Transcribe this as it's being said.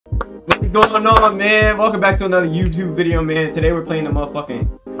going on, man? Welcome back to another YouTube video, man. Today we're playing the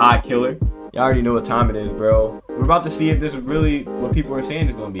motherfucking High Killer. Y'all already know what time it is, bro. We're about to see if this is really what people are saying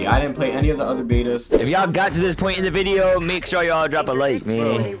it's gonna be. I didn't play any of the other betas. If y'all got to this point in the video, make sure y'all drop a like,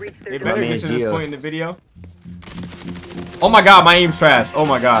 man. They better get to this point in the video. Oh my god, my aim's trash. Oh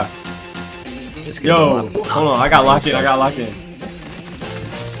my god. Yo, hold on. I got locked in. I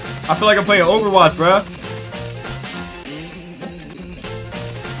feel like I'm playing Overwatch, bro.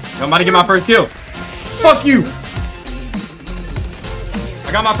 I'm about to get my first kill. Fuck you.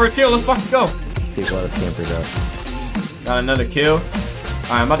 I got my first kill. Let's fucking go. Takes a lot of campers out. Got another kill.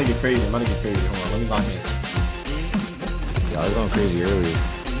 Alright, I'm about to get crazy. Hold on, let me lock in. Y'all was going crazy earlier.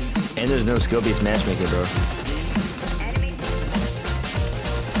 And there's no skill-based matchmaking, bro.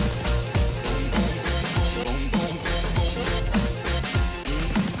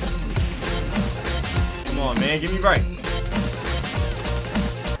 Come on, man. Get me right.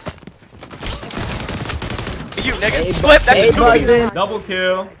 You nigga, flip that button. Double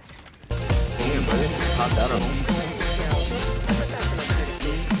kill. Damn, buddy. Popped out on him.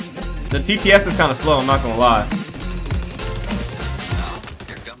 The TTF is kind of slow, I'm not gonna lie.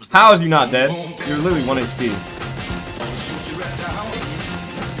 How is you not dead? You're literally 1 HP.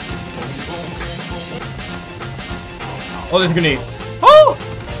 Oh, there's a grenade. Oh!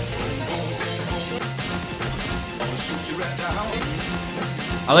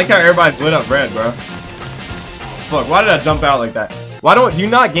 I like how everybody's lit up red, bro. Fuck, why did I jump out like that? Why do you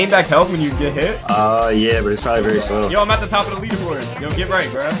not gain back health when you get hit? Yeah, but it's probably very slow. Yo, I'm at the top of the leaderboard. Yo, get right,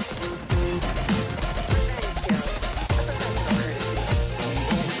 bro.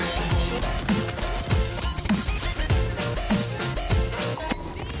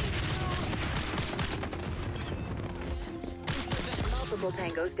 Multiple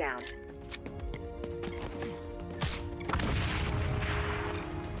tangos down.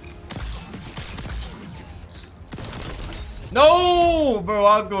 No, bro,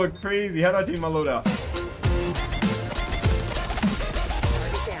 I was going crazy. How do I change my loadout?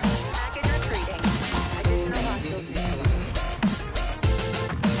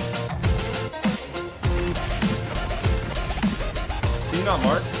 Do you not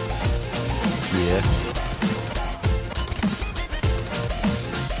mark? Yeah.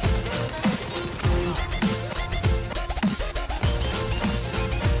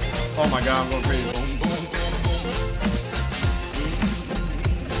 Oh my god, I'm going crazy.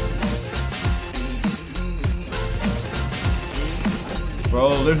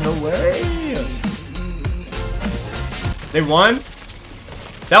 Bro, there's no way. They won?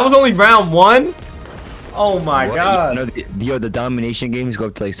 That was only round 1? Oh my god. No, the domination games go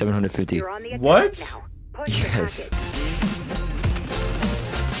up to like 750. What? Yes.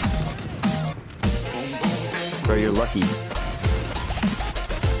 Bro, you're lucky.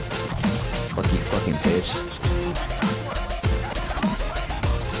 Lucky fucking bitch.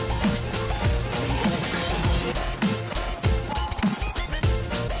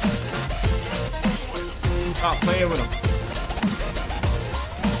 Stop playing with him.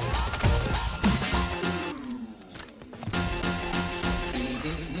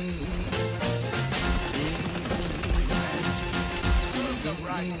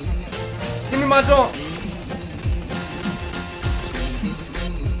 Give me my jump.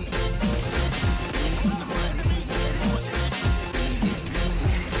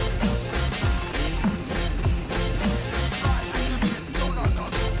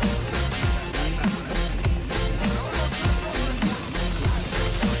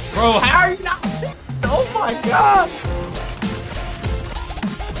 Bro, how are you not? Oh my god!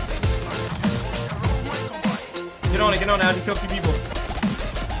 Get on it, I just killed 2 people.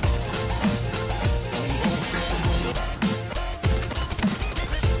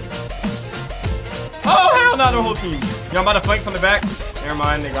 Oh hell no, the whole team. Yo, I'm about to flank from the back. Never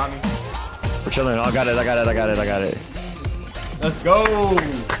mind, they got me. We're chilling. I got it. Let's go.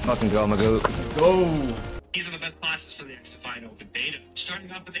 Let's fucking go, my goat. Let's go. These are the best classes for the X to find out with beta. Starting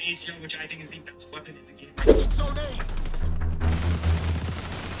off with the ACR, which I think is the best weapon in the game.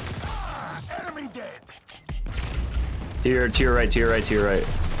 Enemy dead. To your right.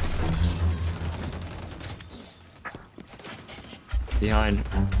 Behind.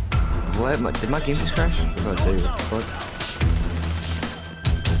 What? Did my game just crash? I was about to say, what the fuck?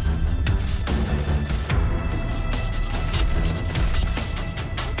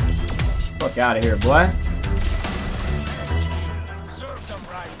 Fuck out of here, boy.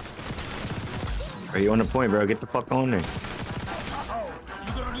 Are you on the point, bro? Get the fuck on there. You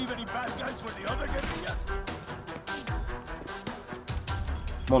gonna leave any bad guys for the other guys?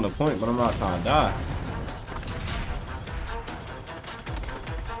 I'm on the point, but I'm not trying to die.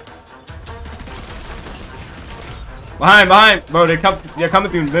 Behind, bro. They're coming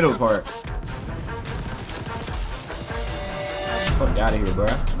through the middle part. Fuck out of here, bro.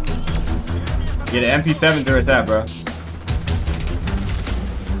 Get an MP7 to attack, bro.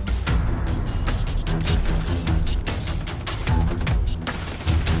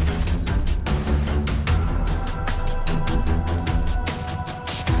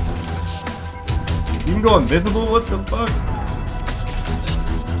 You can go invisible? What the fuck?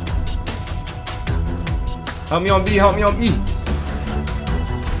 Help me on B, help me on B.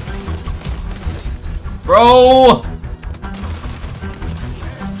 Bro!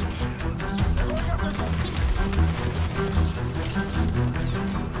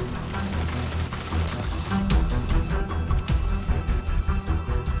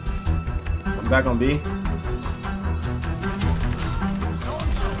 I'm back on B.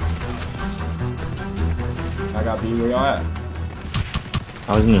 I got B, where y'all at?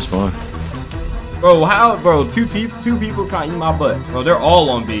 I was in the spawn. Bro, how? Bro, two people can't eat my butt. Bro, they're all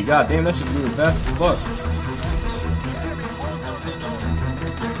on B. God damn, that shit's moving fast as fuck.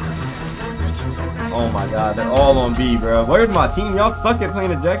 Oh my god, they're all on B, bro. Where's my team? Y'all suck at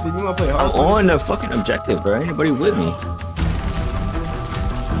playing objective. You wanna play hard? I'm on the fucking objective, bro. Ain't nobody with me.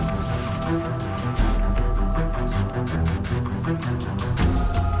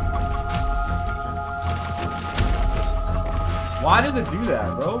 Why does it do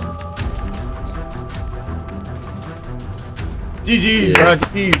that, bro? GG's, bro.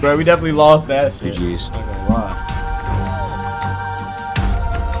 GG's, bro. We definitely lost that shit. GG's. Okay,